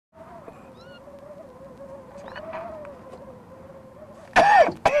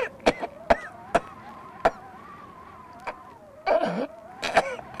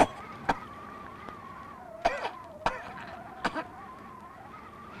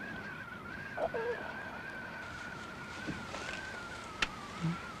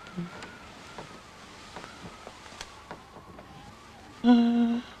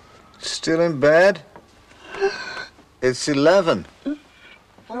Still in bed? It's 11.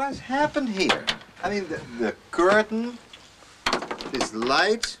 What has happened here? I mean, the curtain, this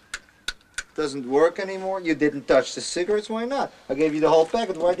light doesn't work anymore. You didn't touch the cigarettes, why not? I gave you the whole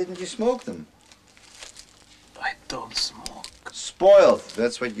packet, why didn't you smoke them? I don't smoke. Spoiled,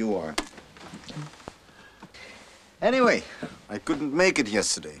 that's what you are. Anyway, I couldn't make it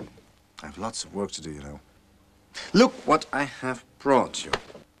yesterday. I have lots of work to do, you know. Look what I have brought you.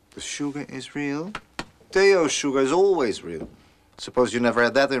 The sugar is real. Theo's sugar is always real. Suppose you never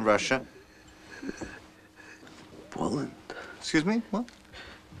had that in Russia. Poland. Excuse me? What?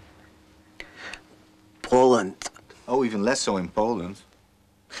 Poland. Oh, even less so in Poland.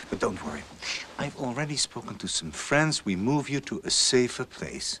 But don't worry. I've already spoken to some friends. We move you to a safer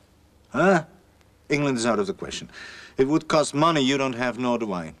place. Huh? England is out of the question. It would cost money you don't have, nor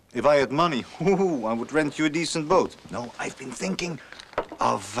do I. If I had money, I would rent you a decent boat. No, I've been thinking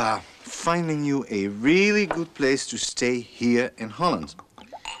of finding you a really good place to stay here in Holland.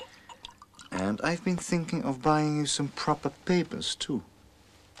 And I've been thinking of buying you some proper papers, too.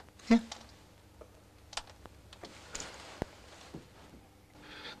 Yeah.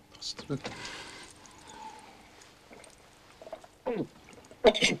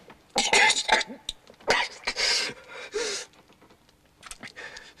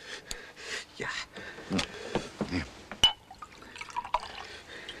 Ja. Hier.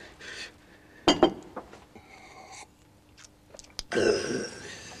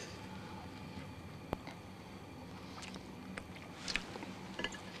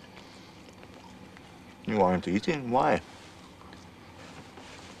 You aren't eating? Why?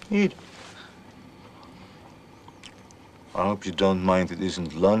 Eat. I hope you don't mind it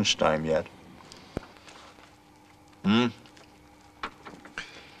isn't lunchtime yet. Hmm?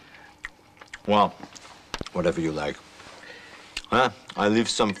 Well, whatever you like. Huh? I leave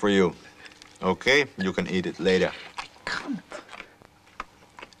some for you. Okay? You can eat it later.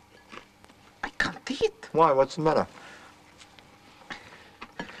 I can't eat. Why? What's the matter?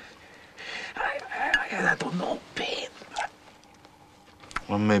 I don't know pain.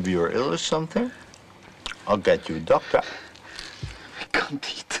 Well, maybe you're ill or something? I'll get you a doctor. I can't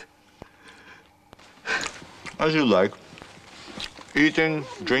eat. As you like. Eating,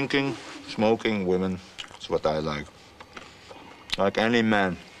 drinking, smoking, women. That's what I like. Like any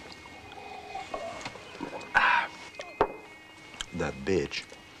man. That bitch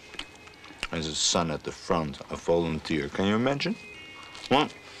has a son at the front, a volunteer. Can you imagine? Well,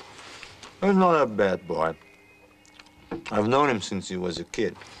 he's not a bad boy. I've known him since he was a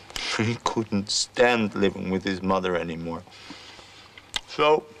kid. He couldn't stand living with his mother anymore.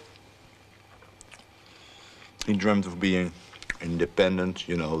 So, he dreamt of being independent,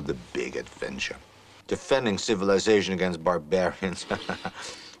 you know, the big adventure. Defending civilization against barbarians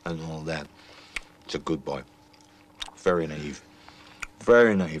and all that. It's a good boy. Very naive.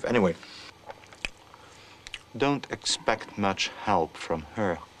 Very naive. Anyway, don't expect much help from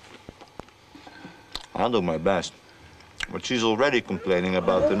her. I'll do my best. But she's already complaining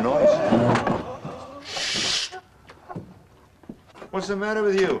about the noise. What's the matter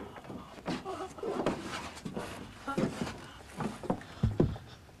with you?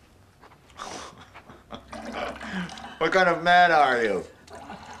 What kind of man are you?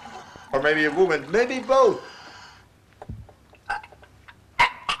 Or maybe a woman, maybe both.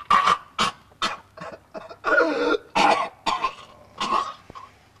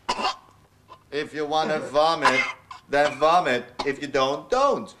 If you want to vomit, then vomit. If you don't,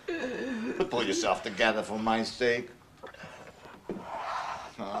 don't. But pull yourself together for my sake.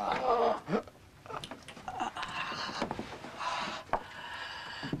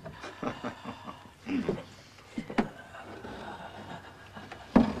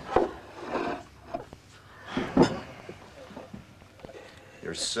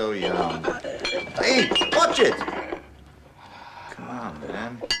 You're so young. Hey, watch it! Come on,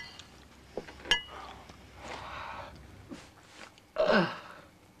 man. I'm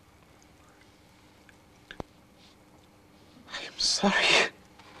sorry.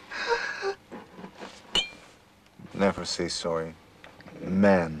 Never say sorry.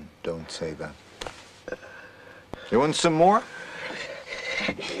 Men don't say that. You want some more?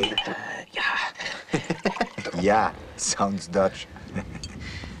 Yeah. Yeah, sounds Dutch.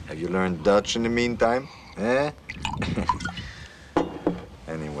 Have you learned Dutch in the meantime? Eh?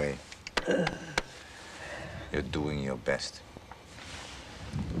 Anyway, you're doing your best.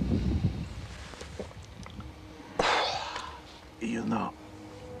 You know,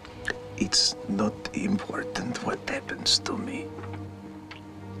 It's not important what happens to me.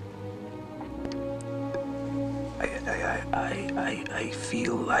 I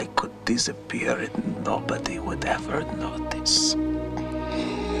feel I could disappear and nobody would ever notice.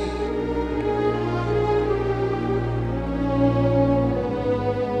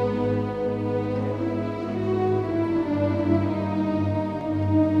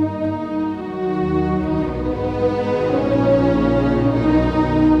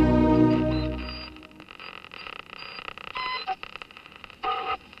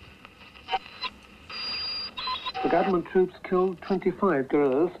 The government troops killed 25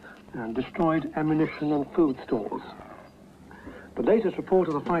 guerrillas and destroyed ammunition and food stores. The latest report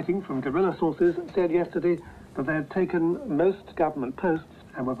of the fighting from guerrilla sources said yesterday that they had taken most government posts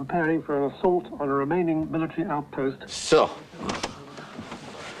and were preparing for an assault on a remaining military outpost. So,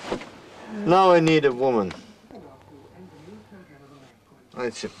 now I need a woman.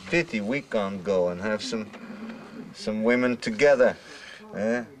 It's a pity we can't go and have some women together.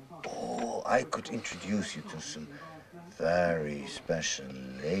 Eh? Oh, I could introduce you to some very special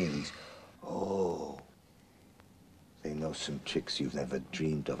ladies. Oh, they know some tricks you've never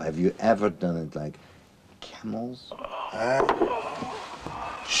dreamed of. Have you ever done it like camels?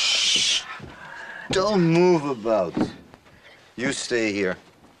 Shh! Don't move about. You stay here.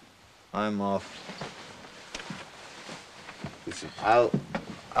 I'm off. Listen,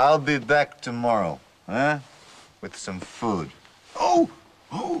 I'll be back tomorrow, huh? With some food. Oh,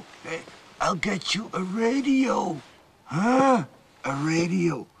 hey, I'll get you a radio. Huh? A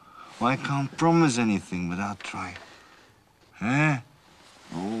radio. Well, I can't promise anything without trying. Huh?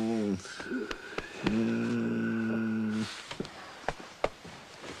 Oh.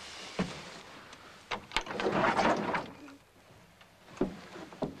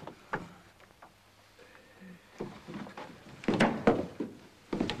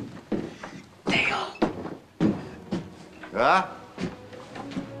 Theo, Huh?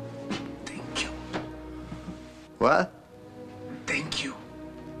 thank you. What? Thank you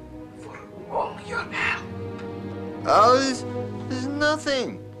for all your help. Oh, this is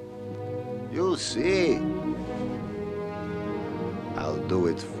nothing. You'll see. I'll do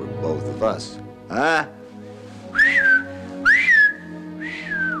it for both of us. Huh?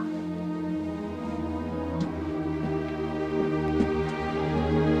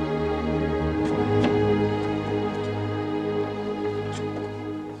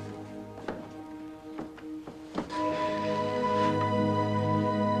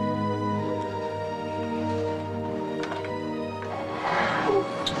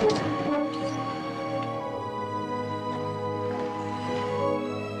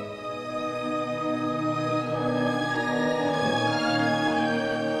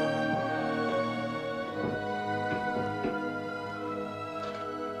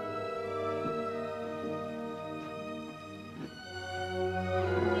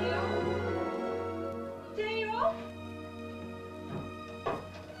 Theo?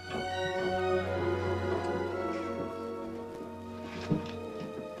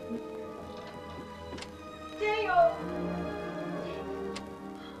 Theo?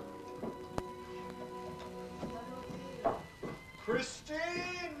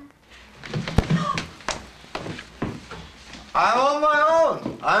 Christine! I'm on my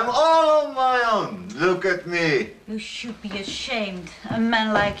own. I'm all on my own. Look at me. You should be ashamed, a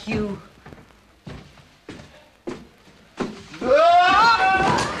man like you.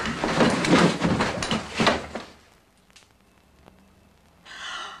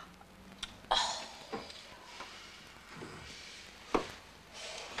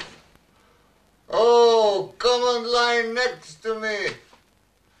 Oh, come and lie next to me.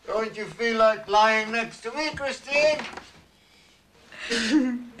 Don't you feel like lying next to me, Christine?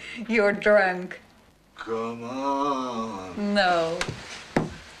 You're drunk. Come on. No.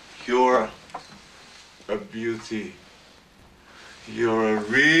 You're a beauty. You're a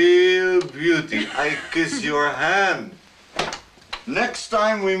real beauty. I kiss your hand. Next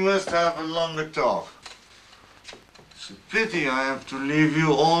time we must have a longer talk. It's a pity I have to leave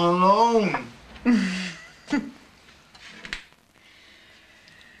you all alone.